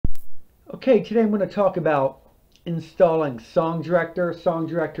Okay, today I'm going to talk about installing Song Director. Song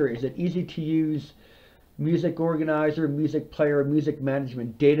Director is an easy to use music organizer, music player, music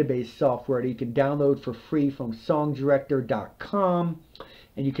management database software that you can download for free from songdirector.com,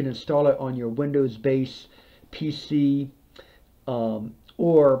 and you can install it on your Windows-based PC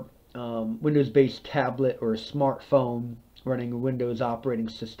or Windows-based tablet or smartphone running a Windows operating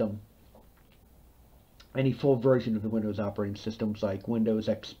system. Any full version of the Windows operating systems like Windows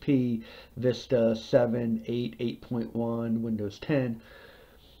XP, Vista 7, 8, 8.1, Windows 10.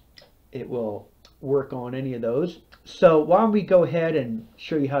 It will work on any of those. So why don't we go ahead and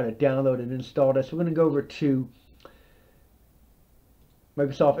show you how to download and install this. We're going to go over to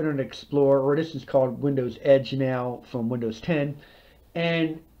Microsoft Internet Explorer, or this is called Windows Edge now from Windows 10.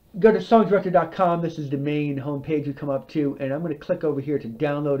 And go to songdirector.com. This is the main home page we come up to. And I'm going to click over here to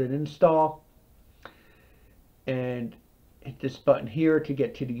download and install. And hit this button here to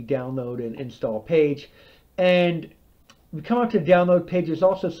get to the download and install page. And we come up to the download page. There's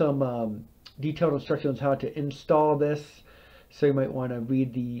also some detailed instructions on how to install this. So you might want to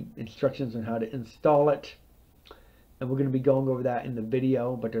read the instructions on how to install it. And we're going to be going over that in the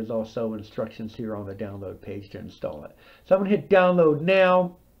video, but there's also instructions here on the download page to install it. So I'm going to hit download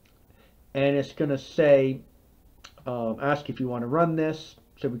now, and it's going to say, ask if you want to run this.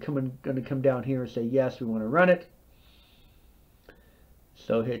 So we're going to come down here and say yes, we want to run it.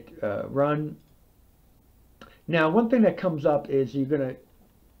 So hit run. Now one thing that comes up is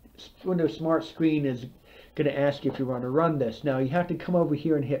Windows Smart Screen is going to ask you if you want to run this. Now you have to come over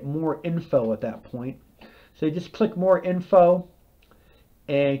here and hit more info at that point. So you just click more info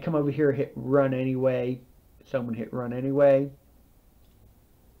and come over here and hit run anyway. So I'm going to hit run anyway.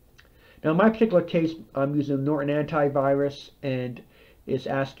 Now in my particular case, I'm using Norton Antivirus, and it's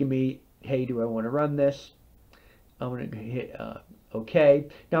asking me, hey, do I want to run this? I'm going to hit OK.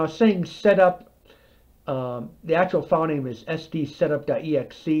 Now it's saying setup. The actual file name is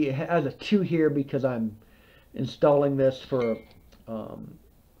sdsetup.exe. It has a 2 here because I'm installing this for, I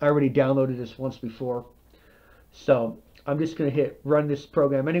already downloaded this once before. So I'm just going to hit run this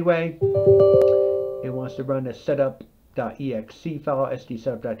program anyway. It wants to run the setup.exe file,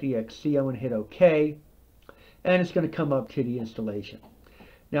 sdsetup.exe. I'm going to hit OK. And it's going to come up to the installation.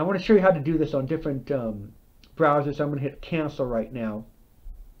 Now I want to show you how to do this on different browsers. I'm going to hit cancel right now.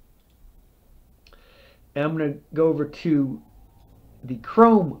 And I'm going to go over to the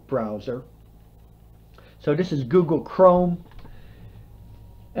Chrome browser. So this is Google Chrome.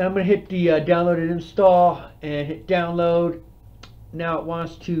 And I'm going to hit the download and install and hit download. Now it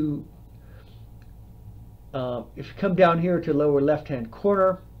wants to, if you come down here to the lower left hand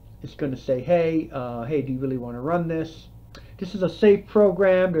corner, it's going to say, hey, do you really want to run this? This is a safe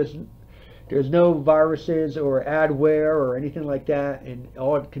program. There's no viruses or adware or anything like that, and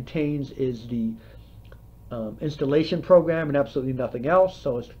all it contains is the installation program and absolutely nothing else.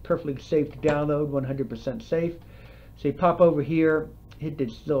 So it's perfectly safe to download, 100% safe. So you pop over here, hit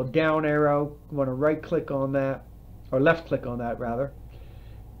this little down arrow. You want to right click on that, or left click on that rather,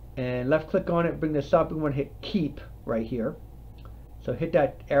 and left click on it, bring this up. We want to hit keep right here. So hit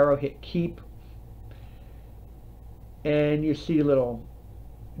that arrow, hit keep, and you see a little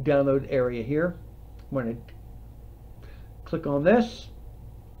download area here. You want to click on this,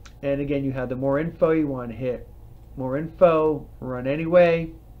 and again you have the more info. You want to hit more info, run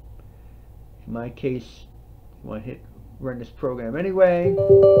anyway. In my case, you want to hit run this program anyway. It's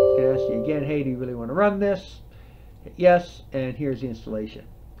going to ask you again, hey, do you really want to run this? Hit yes, and here's the installation.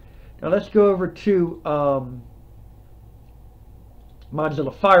 Now let's go over to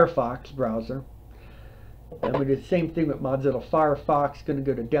Mozilla Firefox browser. I'm going to do the same thing with Mozilla Firefox. Going to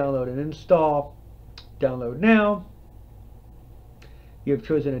go to download and install. Download now. You have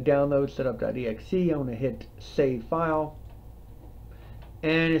chosen a download setup.exe. I'm going to hit save file.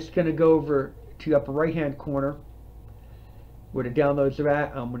 And it's going to go over to the upper right hand corner where the downloads are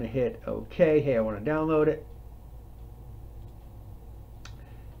at. I'm going to hit OK. Hey, I want to download it.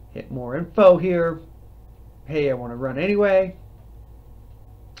 Hit more info here. Hey, I want to run anyway.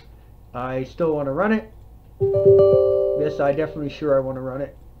 I still want to run it. Yes, I definitely sure I want to run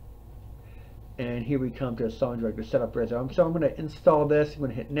it. And here we come to a Song Director setup browser. So I'm going to install this. I'm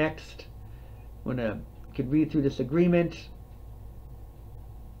going to hit next. I'm going to could read through this agreement.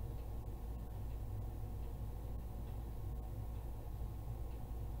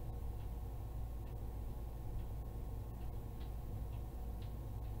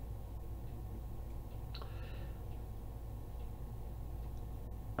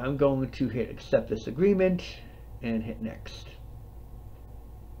 I'm going to hit accept this agreement and hit next.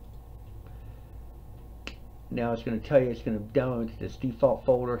 Now it's going to tell you it's going to download to this default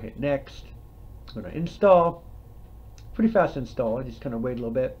folder. Hit next. I'm going to install. Pretty fast install. I just kind of wait a little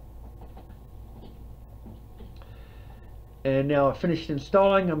bit. And now I finished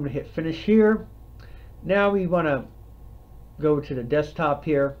installing. I'm going to hit finish here. Now we want to go to the desktop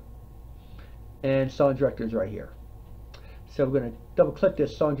here, and Song Director is right here. So we're going to double click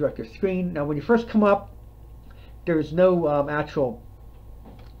this Song Director screen. Now when you first come up, there's no actual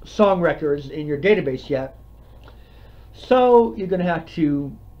song records in your database yet. So you're going to have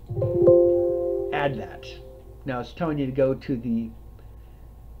to add that. Now it's telling you to go to the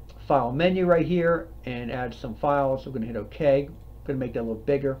file menu right here and add some files. We're going to hit OK. I'm going to make that a little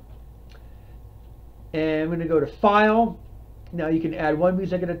bigger. And I'm going to go to File. Now you can add one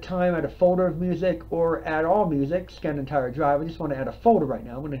music at a time, add a folder of music, or add all music, scan the entire drive. I just want to add a folder right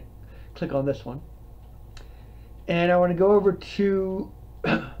now. I'm going to click on this one. And I want to go over to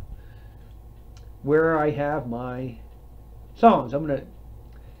where I have my songs. I'm going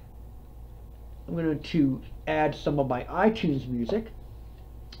to add some of my iTunes music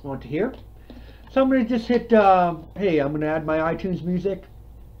onto here. So I'm going to just hit, hey, I'm going to add my iTunes music.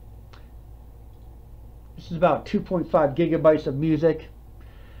 This is about 2.5 gigabytes of music,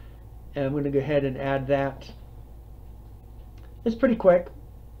 and I'm going to go ahead and add that. It's pretty quick.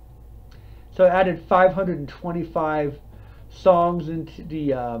 So I added 525 songs into the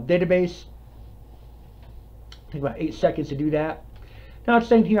database. Take about 8 seconds to do that. Now it's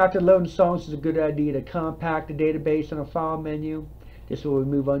saying here after loading songs, it's a good idea to compact the database on a file menu. This will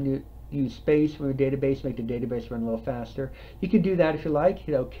remove unused space from your database, make the database run a little faster. You can do that if you like.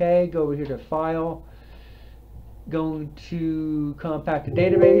 Hit OK, go over here to File. Going to compact the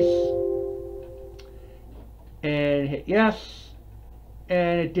database and hit yes,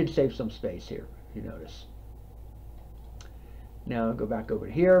 and it did save some space here, you notice. Now I'll go back over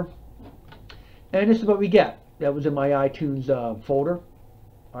here, and this is what we get. That was in my iTunes folder,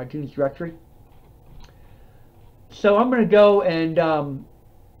 iTunes directory. So I'm going to go and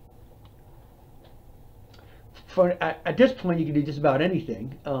at this point you can do just about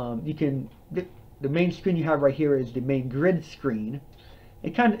anything. You can. The main screen you have right here is the main grid screen.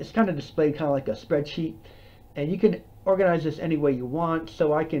 It's kind of displayed kind of like a spreadsheet, and you can organize this any way you want.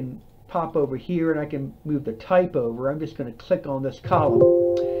 So I can pop over here and I can move the type over. I'm just going to click on this column.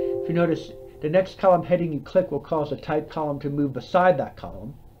 If you notice, the next column heading you click will cause the type column to move beside that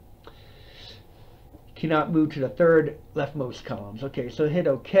column. You cannot move to the third leftmost columns. Okay, so hit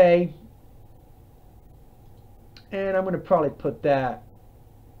OK, and I'm going to probably put that.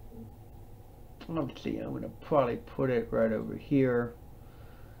 Let's see, I'm going to probably put it right over here,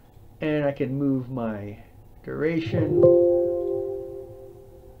 and I can move my duration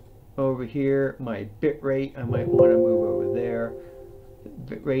over here. My bit rate I might want to move over there.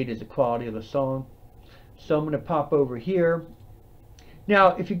 Bit rate is the quality of the song, so I'm going to pop over here.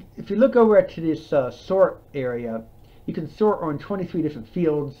 Now if you look over to this sort area, you can sort on 23 different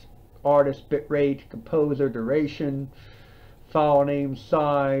fields: artist, bit rate, composer, duration, file name,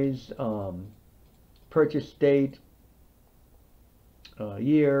 size, purchase date,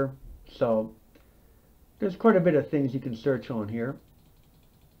 year. So there's quite a bit of things you can search on here.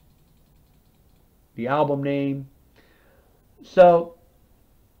 The album name. So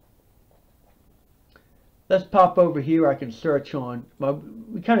let's pop over here. I can search on,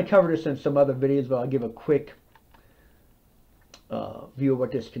 we kind of covered this in some other videos, but I'll give a quick view of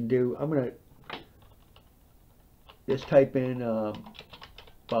what this can do. I'm going to just type in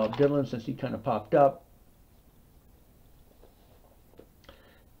Bob Dylan, since he kind of popped up,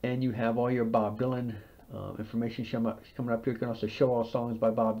 and you have all your Bob Dylan information coming up here. You can also show all songs by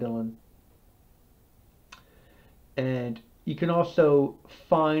Bob Dylan, and you can also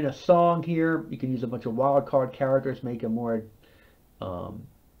find a song here. You can use a bunch of wildcard characters, make a more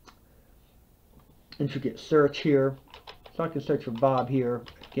intricate search here. So I can search for Bob here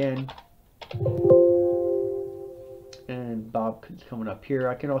again, and Bob is coming up here.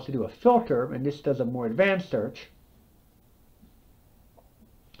 I can also do a filter, and this does a more advanced search.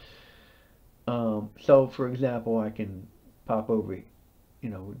 So for example, I can pop over,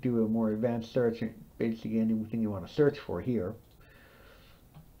 do a more advanced search, and basically anything you want to search for here.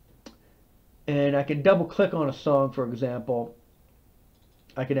 And I can double click on a song, for example.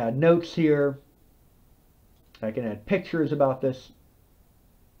 I can add notes here. I can add pictures about this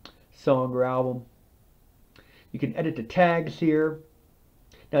song or album. You can edit the tags here.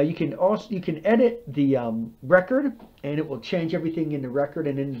 Now you can edit the record, and it will change everything in the record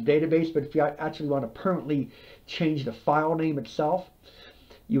and in the database. But if you actually want to permanently change the file name itself,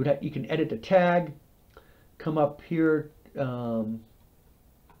 you can edit the tag. Come up here to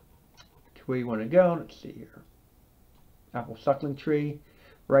where you want to go. Let's see here. apple suckling tree.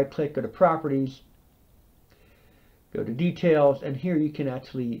 Right click, go to properties, go to details, and here you can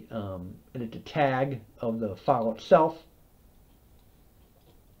actually edit the tag of the file itself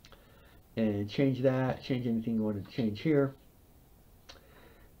and change that, change anything you want to change here.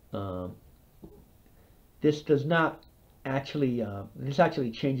 This does not actually, this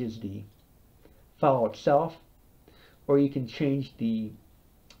actually changes the file itself, or you can change the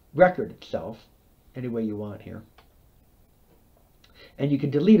record itself any way you want here. And you can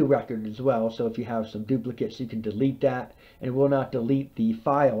delete a record as well, so if you have some duplicates you can delete that, and it will not delete the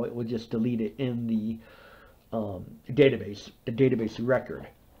file, it will just delete it in the database record.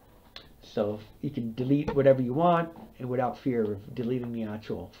 So you can delete whatever you want and without fear of deleting the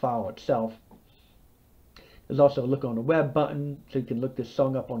actual file itself. There's also a look on the web button, so you can look this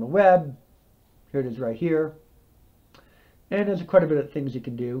song up on the web. Here it is right here. And there's quite a bit of things you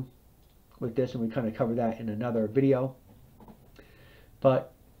can do with this, and we kind of cover that in another video.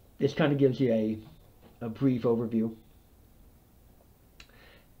 But this kind of gives you a brief overview.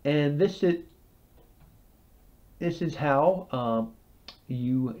 And this is how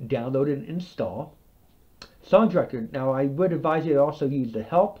you download and install Song Director. Now I would advise you to also use the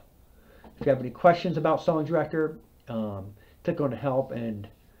help. If you have any questions about Song Director, click on the help, and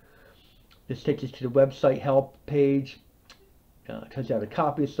this takes us to the website help page. It tells you how to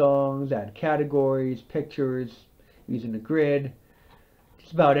copy songs, add categories, pictures, using the grid.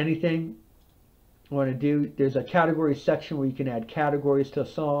 Just about anything you want to do. There's a category section where you can add categories to a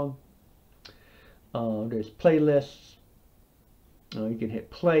song. There's playlists. You can hit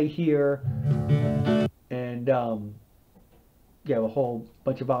play here, and you have a whole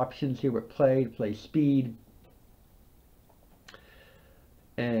bunch of options here with play speed,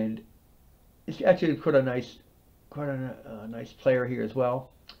 and it's actually quite a nice player here as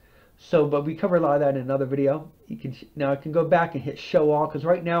well. So, but we cover a lot of that in another video. You can now I can go back and hit show all, because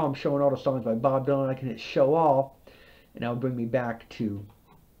right now I'm showing all the songs by Bob Dylan. I can hit show all, and that'll bring me back to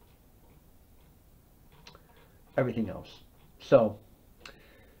everything else. So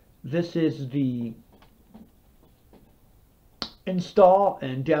this is the install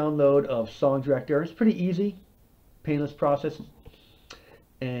and download of Song Director. It's pretty easy, painless process,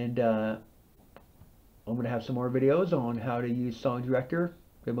 and I'm going to have some more videos on how to use Song Director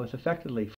most effectively.